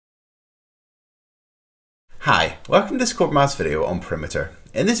Hi, welcome to this Corbettmaths video on perimeter.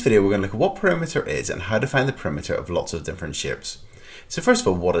 In this video we're going to look at what perimeter is and how to find the perimeter of lots of different shapes. So first of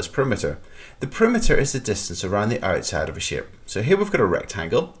all, what is perimeter? The perimeter is the distance around the outside of a shape. So here we've got a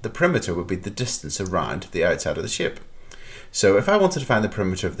rectangle. The perimeter would be the distance around the outside of the shape. So if I wanted to find the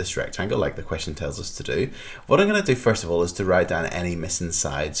perimeter of this rectangle, like the question tells us to do, what I'm going to do first of all is to write down any missing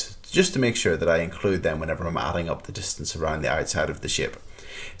sides, just to make sure that I include them whenever I'm adding up the distance around the outside of the shape.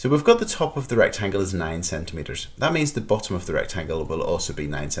 So we've got the top of the rectangle is 9 centimeters. That means the bottom of the rectangle will also be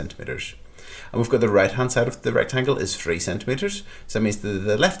 9 centimeters. And we've got the right hand side of the rectangle is 3 centimeters. So that means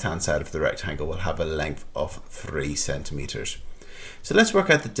the left hand side of the rectangle will have a length of 3 centimeters. So let's work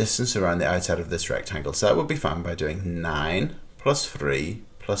out the distance around the outside of this rectangle. So that will be found by doing 9 plus 3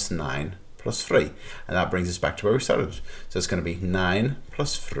 plus 9 plus 3. And that brings us back to where we started. So it's going to be 9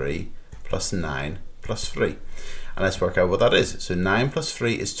 plus 3 plus 9 plus 3. And let's work out what that is. So 9 plus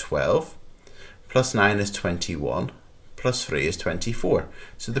 3 is 12, plus 9 is 21, plus 3 is 24.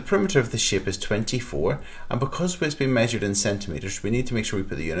 So the perimeter of the shape is 24, and because it's been measured in centimeters, we need to make sure we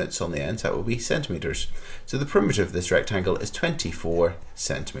put the units on the end, so that will be centimeters. So the perimeter of this rectangle is 24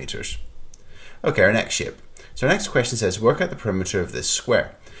 centimeters. Okay, our next shape. So our next question says, work out the perimeter of this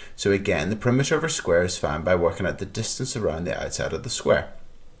square. So again, the perimeter of a square is found by working out the distance around the outside of the square.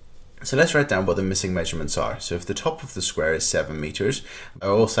 So let's write down what the missing measurements are. So if the top of the square is 7 meters,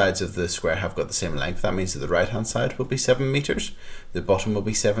 all sides of the square have got the same length. That means that the right hand side will be 7 meters, the bottom will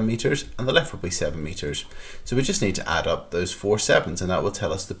be 7 meters, and the left will be 7 meters. So we just need to add up those 4 sevens, and that will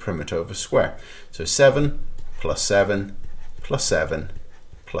tell us the perimeter of a square. So 7 plus 7 plus 7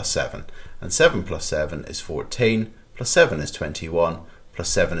 plus 7. And 7 plus 7 is 14, plus 7 is 21, plus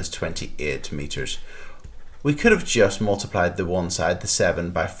 7 is 28 meters. We could have just multiplied the one side, the 7,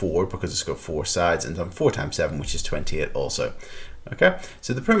 by 4 because it's got 4 sides, and done 4 times 7, which is 28 also. Okay,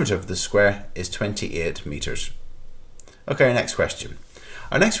 so the perimeter of the square is 28 meters. Okay, next question.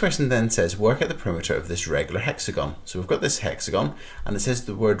 Our next question then says, work out the perimeter of this regular hexagon. So we've got this hexagon, and it says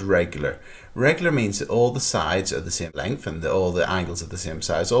the word regular. Regular means that all the sides are the same length and all the angles are the same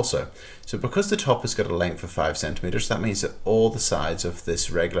size also. So because the top has got a length of 5 centimeters, that means that all the sides of this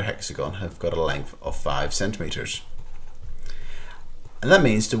regular hexagon have got a length of 5 centimeters. And that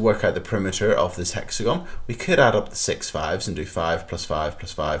means to work out the perimeter of this hexagon, we could add up the 6 5s and do 5 plus 5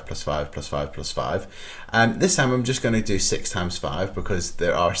 plus 5 plus 5 plus 5 plus 5. This time I'm just going to do 6 times 5 because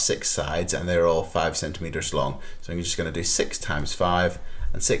there are 6 sides and they're all 5 centimeters long. So I'm just going to do 6 times 5,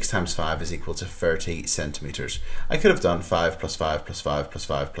 and 6 times 5 is equal to 30 centimeters. I could have done 5 plus 5 plus 5 plus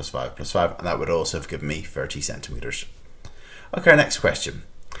 5 plus 5 plus 5, and that would also have given me 30 centimeters. Okay, next question.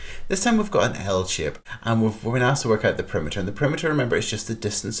 This time we've got an L shape, and we've been asked to work out the perimeter, and the perimeter, remember, is just the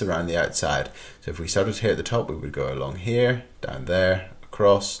distance around the outside. So if we started here at the top, we would go along here, down there,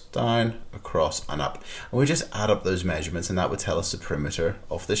 across, down, across, and up. And we just add up those measurements, and that would tell us the perimeter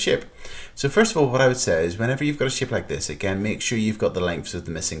of the shape. So first of all, what I would say is whenever you've got a shape like this, again, make sure you've got the lengths of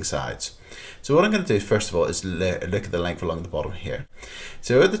the missing sides. So what I'm going to do first of all is look at the length along the bottom here.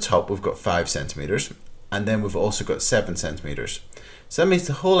 So at the top, we've got 5 centimeters, and then we've also got 7 centimeters. So that means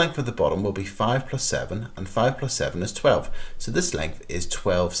the whole length of the bottom will be 5 plus 7, and 5 plus 7 is 12. So this length is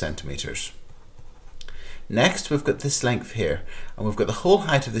 12 centimeters. Next, we've got this length here, and we've got the whole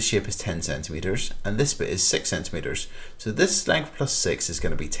height of the shape is 10 centimeters, and this bit is 6 centimeters. So this length plus 6 is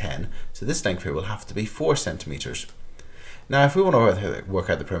going to be 10. So this length here will have to be 4 centimeters. Now, if we want to work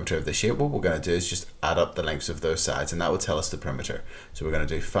out the perimeter of the shape, what we're going to do is just add up the lengths of those sides, and that will tell us the perimeter. So we're going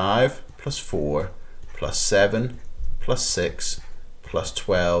to do 5 plus 4 plus 7 plus 6 plus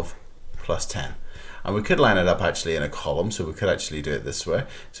 12 plus 10. And we could line it up actually in a column, so we could actually do it this way.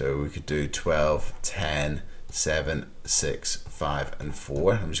 So we could do 12, 10, 7, 6, 5, and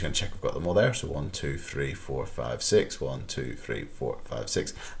 4. I'm just going to check I've got them all there. So 1, 2, 3, 4, 5, 6, 1, 2, 3, 4, 5,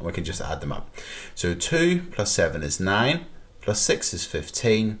 6, and we can just add them up. So 2 plus 7 is 9, plus 6 is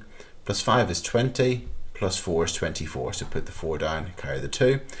 15, plus 5 is 20, plus 4 is 24. So put the 4 down, carry the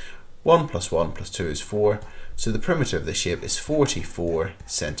 2. 1 plus 1 plus 2 is 4. So the perimeter of the shape is 44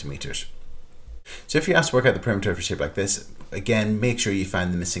 centimeters. So if you ask to work out the perimeter of a shape like this, again, make sure you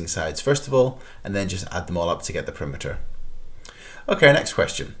find the missing sides first of all, and then just add them all up to get the perimeter. Okay, next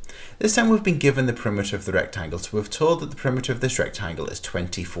question. This time we've been given the perimeter of the rectangle, so we've told that the perimeter of this rectangle is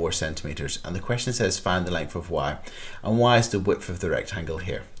 24 centimeters, and the question says find the length of y, and y is the width of the rectangle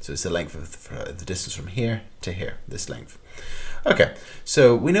here. So it's the length of the distance from here to here, this length. Okay,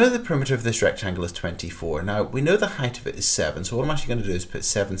 so we know the perimeter of this rectangle is 24. Now, we know the height of it is 7, so what I'm actually going to do is put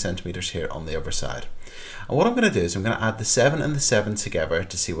 7 centimeters here on the other side. And what I'm going to do is I'm going to add the 7 and the 7 together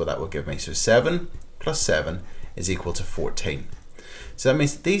to see what that will give me. So 7 plus 7 is equal to 14. So that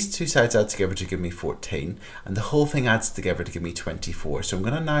means that these two sides add together to give me 14, and the whole thing adds together to give me 24. So I'm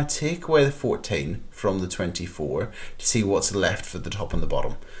going to now take away the 14 from the 24 to see what's left for the top and the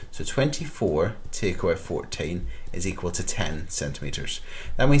bottom. So 24 take away 14 is equal to 10 centimeters.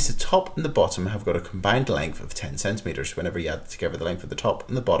 That means the top and the bottom have got a combined length of 10 centimeters. Whenever you add together the length of the top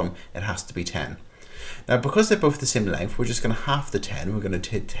and the bottom, it has to be 10. Now, because they're both the same length, we're just going to half the 10. We're going to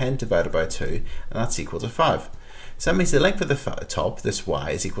take 10 divided by 2, and that's equal to 5. So that means the length of the top, this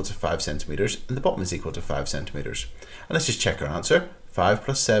y, is equal to 5 centimeters, and the bottom is equal to 5 centimeters. And let's just check our answer. 5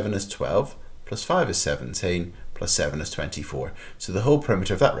 plus 7 is 12, plus 5 is 17, plus 7 is 24. So the whole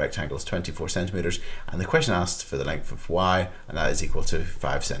perimeter of that rectangle is 24 centimeters, and the question asked for the length of y, and that is equal to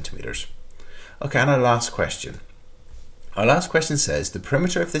 5 centimeters. Okay, and our last question. Our last question says the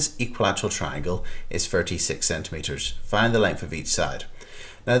perimeter of this equilateral triangle is 36 centimeters. Find the length of each side.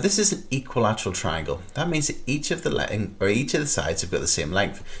 Now this is an equilateral triangle. That means that each of the sides have got the same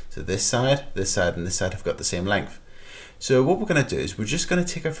length. So this side, and this side have got the same length. So what we're going to do is we're just going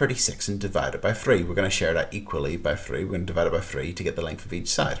to take our 36 and divide it by 3. We're going to share that equally by 3. We're going to divide it by 3 to get the length of each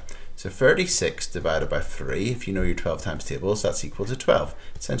side. So 36 divided by 3, if you know your 12 times tables, that's equal to 12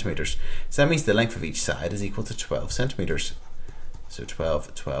 centimeters. So that means the length of each side is equal to 12 centimeters. So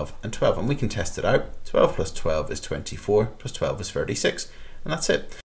 12, 12, and 12. And we can test it out. 12 plus 12 is 24, plus 12 is 36. And that's it.